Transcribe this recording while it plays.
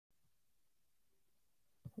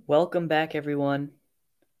Welcome back, everyone.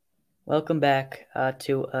 Welcome back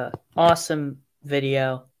to an awesome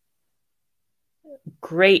video.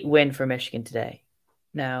 Great win for Michigan today.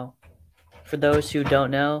 Now, for those who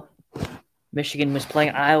don't know, Michigan was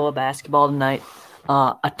playing Iowa basketball tonight,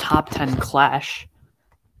 a top 10 clash,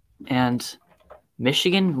 and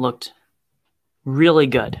Michigan looked really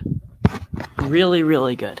good. Really,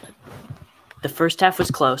 really good. The first half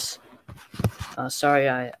was close. Sorry,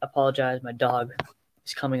 I apologize. My dog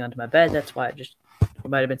is coming onto my bed. That's why there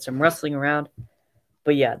might have been some rustling around.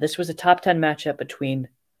 But yeah, this was a top 10 matchup between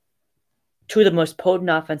two of the most potent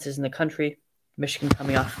offenses in the country. Michigan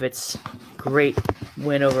coming off of its great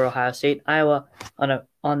win over Ohio State. Iowa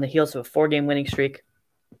on the heels of a 4-game winning streak,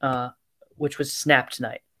 which was snapped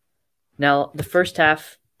tonight. Now, the first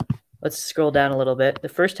half, let's scroll down a little bit. The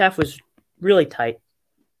first half was really tight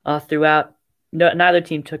throughout. Neither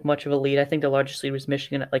team took much of a lead. I think the largest lead was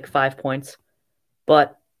Michigan at like 5 points,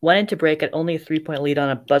 but went into break at only a 3-point lead on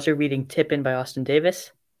a buzzer-beating tip-in by Austin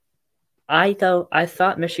Davis. I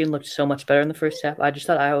thought Michigan looked so much better in the first half. I just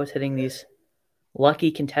thought Iowa was hitting these lucky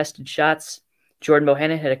contested shots. Jordan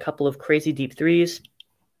Bohannon hit a couple of crazy deep threes,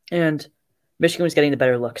 and Michigan was getting the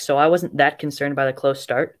better look. So I wasn't that concerned by the close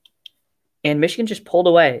start. And Michigan just pulled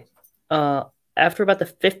away. After about the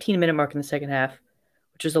 15-minute mark in the second half,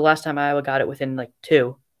 which was the last time Iowa got it within like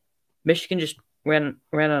 2, Michigan just ran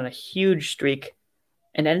on a huge streak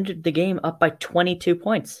and ended the game up by 22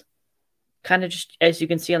 points. Kind of just, as you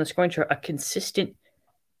can see on the scoring chart, a consistent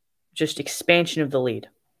just expansion of the lead.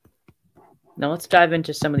 Now let's dive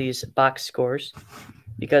into some of these box scores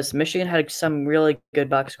because Michigan had some really good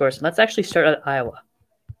box scores. And let's actually start at Iowa.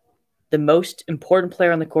 The most important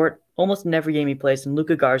player on the court, almost in every game he plays, and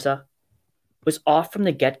Luka Garza, was off from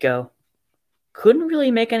the get-go. Couldn't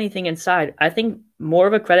really make anything inside. I think more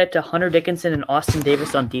of a credit to Hunter Dickinson and Austin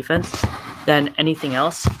Davis on defense than anything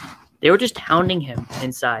else. They were just hounding him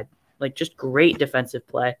inside. Like, just great defensive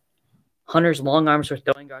play. Hunter's long arms were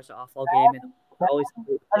throwing Garza off all game. And always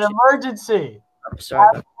an emergency. I'm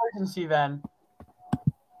sorry. Emergency, Ben.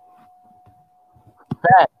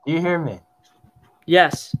 Ben, do you hear me?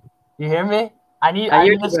 Yes. You hear me? I need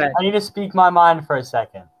to speak my mind for a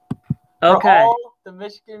second. Okay. For all the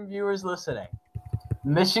Michigan viewers listening,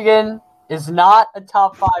 Michigan is not a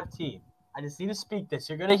top 5 team. I just need to speak this.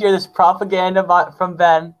 You're going to hear this propaganda from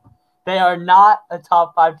Ben. They are not a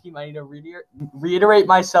top 5 team. I need to reiterate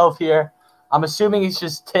myself here. I'm assuming it's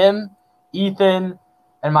just Tim, Ethan,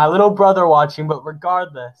 and my little brother watching. But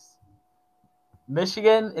regardless,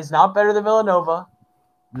 Michigan is not better than Villanova,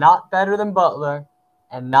 not better than Butler,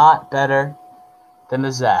 and not better than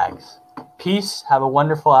the Zags. Peace. Have a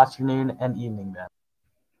wonderful afternoon and evening, Ben.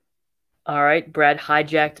 All right. Brad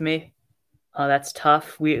hijacked me. That's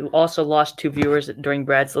tough. We also lost 2 viewers during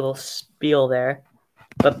Brad's little spiel there.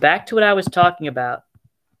 But back to what I was talking about.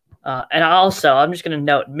 And also, I'm just going to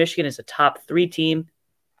note, Michigan is a top 3 team.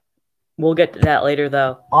 We'll get to that later,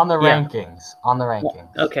 though. On the rankings.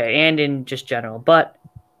 Okay, and in just general. But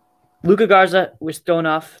Luka Garza was thrown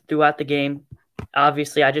off throughout the game.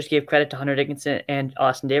 Obviously, I just gave credit to Hunter Dickinson and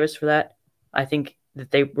Austin Davis for that. I think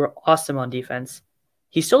that they were awesome on defense.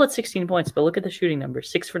 He still had 16 points, but look at the shooting number,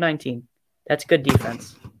 6 for 19. That's good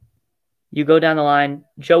defense. You go down the line.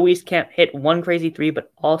 Joe Wieskamp hit 1 crazy 3,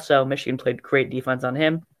 but also Michigan played great defense on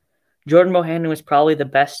him. Jordan Bohannon was probably the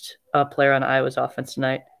best player on Iowa's offense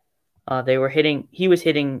tonight. He was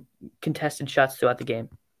hitting contested shots throughout the game.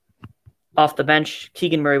 Off the bench,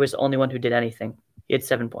 Keegan Murray was the only one who did anything. He had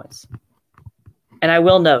 7 points. And I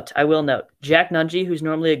will note, Jack Nunge, who's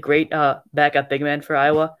normally a great backup big man for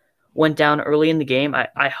Iowa, went down early in the game.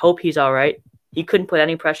 I hope he's all right. He couldn't put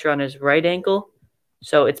any pressure on his right ankle,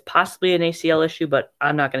 so it's possibly an ACL issue, but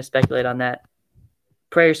I'm not going to speculate on that.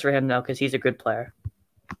 Prayers for him, though, because he's a good player.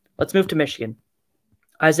 Let's move to Michigan.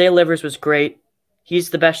 Isaiah Livers was great. He's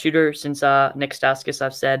the best shooter since Nick Stauskas,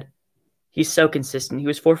 I've said. He's so consistent. He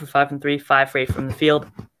was 4 for 5 from 3, 5 for 8 from the field,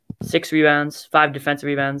 6 rebounds, 5 defensive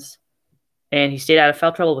rebounds, and he stayed out of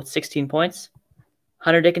foul trouble with 16 points.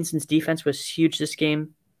 Hunter Dickinson's defense was huge this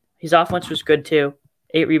game. His offense was good, too.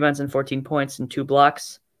 8 rebounds and 14 points and 2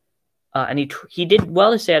 blocks. And he did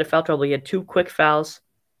well to stay out of foul trouble. He had 2 quick fouls,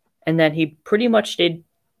 and then he pretty much stayed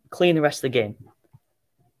clean the rest of the game.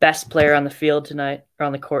 Best player on the field tonight, or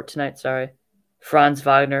on the court tonight, sorry. Franz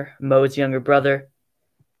Wagner, Mo's younger brother,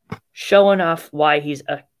 showing off why he's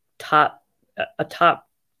a top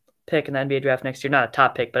pick in the NBA draft next year. Not a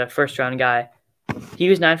top pick, but a first-round guy. He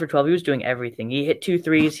was 9 for 12. He was doing everything. He hit 2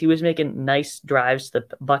 threes. He was making nice drives to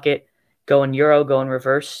the bucket, going euro, going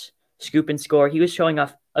reverse, scoop and score. He was showing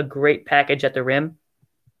off a great package at the rim.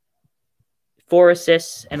 4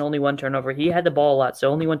 assists and only 1 turnover. He had the ball a lot, so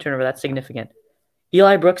only 1 turnover. That's significant.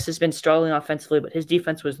 Eli Brooks has been struggling offensively, but his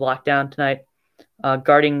defense was locked down tonight,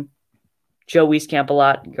 guarding Joe Wieskamp a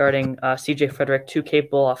lot, guarding C.J. Frederick, 2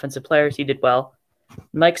 capable offensive players. He did well.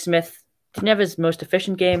 Mike Smith didn't have his most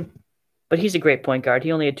efficient game, but he's a great point guard.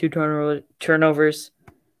 He only had 2 turnovers,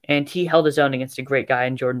 and he held his own against a great guy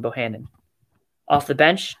in Jordan Bohannon. Off the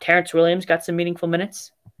bench, Terrence Williams got some meaningful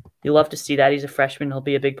minutes. You love to see that. He's a freshman. He'll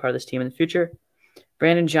be a big part of this team in the future.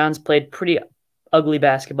 Brandon Johns played pretty ugly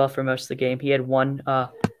basketball for most of the game. He had 1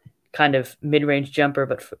 kind of mid-range jumper,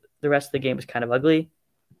 but for the rest of the game was kind of ugly.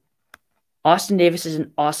 Austin Davis is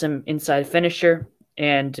an awesome inside finisher,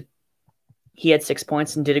 and he had 6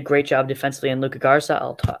 points and did a great job defensively. And Luka Garza,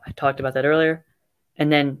 I talked about that earlier.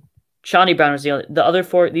 And then Shawnee Brown was the other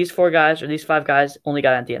 4. These 5 guys only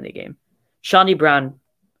got at the end of the game. Shawnee Brown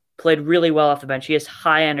played really well off the bench. He has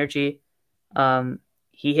high energy.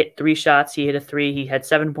 He hit 3 shots. He hit a 3. He had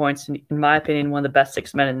 7 points. In my opinion, one of the best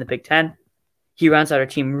 6 men in the Big Ten. He rounds out our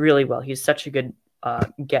team really well. He's such a good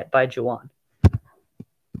get by Juwan.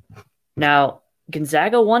 Now,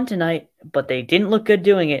 Gonzaga won tonight, but they didn't look good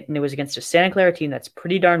doing it, and it was against a Santa Clara team that's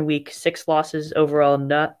pretty darn weak. 6 losses overall,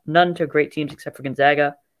 none to great teams except for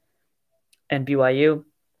Gonzaga and BYU.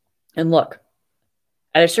 And look,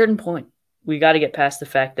 at a certain point, we got to get past the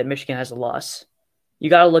fact that Michigan has a loss. You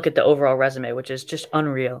got to look at the overall resume, which is just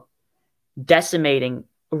unreal. Decimating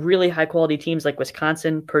really high-quality teams like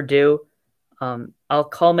Wisconsin, Purdue. I'll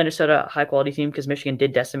call Minnesota a high-quality team because Michigan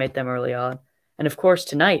did decimate them early on. And, of course,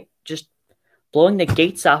 tonight, just blowing the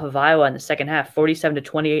gates off of Iowa in the second half,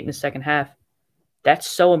 47-28 in the second half. That's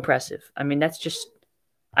so impressive. I mean, that's just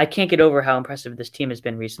 – I can't get over how impressive this team has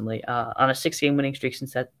been recently. On a 6-game winning streak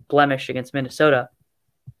since that blemish against Minnesota.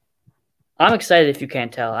 I'm excited if you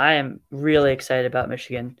can't tell. I am really excited about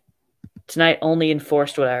Michigan. Tonight only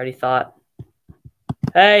enforced what I already thought.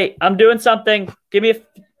 Hey, I'm doing something. Give me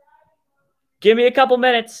a couple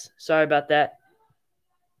minutes. Sorry about that.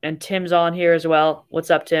 And Tim's on here as well. What's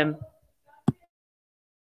up, Tim?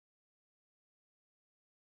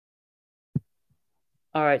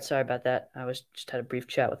 All right, sorry about that. I just had a brief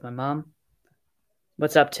chat with my mom.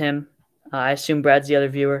 What's up, Tim? I assume Brad's the other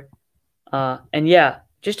viewer. And yeah,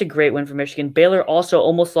 just a great win for Michigan. Baylor also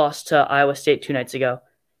almost lost to Iowa State 2 nights ago.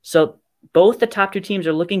 So both the top 2 teams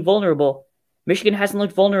are looking vulnerable. Michigan hasn't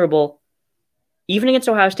looked vulnerable. Even against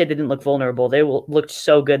Ohio State, they didn't look vulnerable. They looked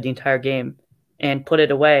so good the entire game and put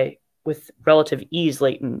it away with relative ease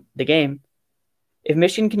late in the game. If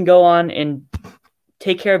Michigan can go on and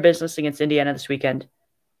take care of business against Indiana this weekend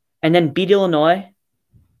and then beat Illinois,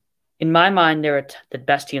 in my mind, they're the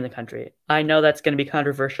best team in the country. I know that's going to be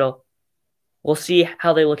controversial. We'll see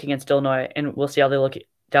how they look against Illinois, and we'll see how they look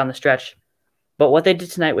down the stretch. But what they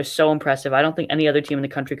did tonight was so impressive. I don't think any other team in the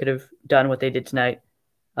country could have done what they did tonight.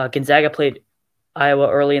 Gonzaga played Iowa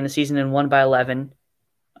early in the season and won by 11.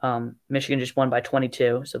 Michigan just won by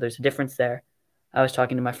 22, so there's a difference there. I was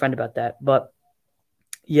talking to my friend about that. But,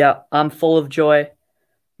 yeah, I'm full of joy.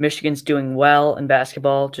 Michigan's doing well in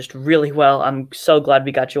basketball, just really well. I'm so glad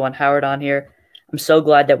we got Juwan Howard on here. I'm so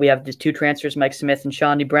glad that we have the 2 transfers, Mike Smith and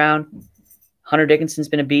Shawnee Brown. Hunter Dickinson's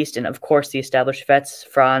been a beast, and, of course, the established vets,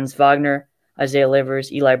 Franz Wagner, Isaiah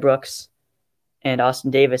Livers, Eli Brooks, and Austin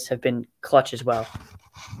Davis have been clutch as well.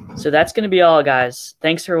 So that's going to be all, guys.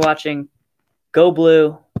 Thanks for watching. Go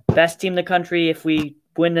Blue. Best team in the country if we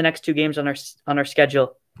win the next 2 games on our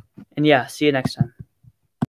schedule. And, yeah, see you next time.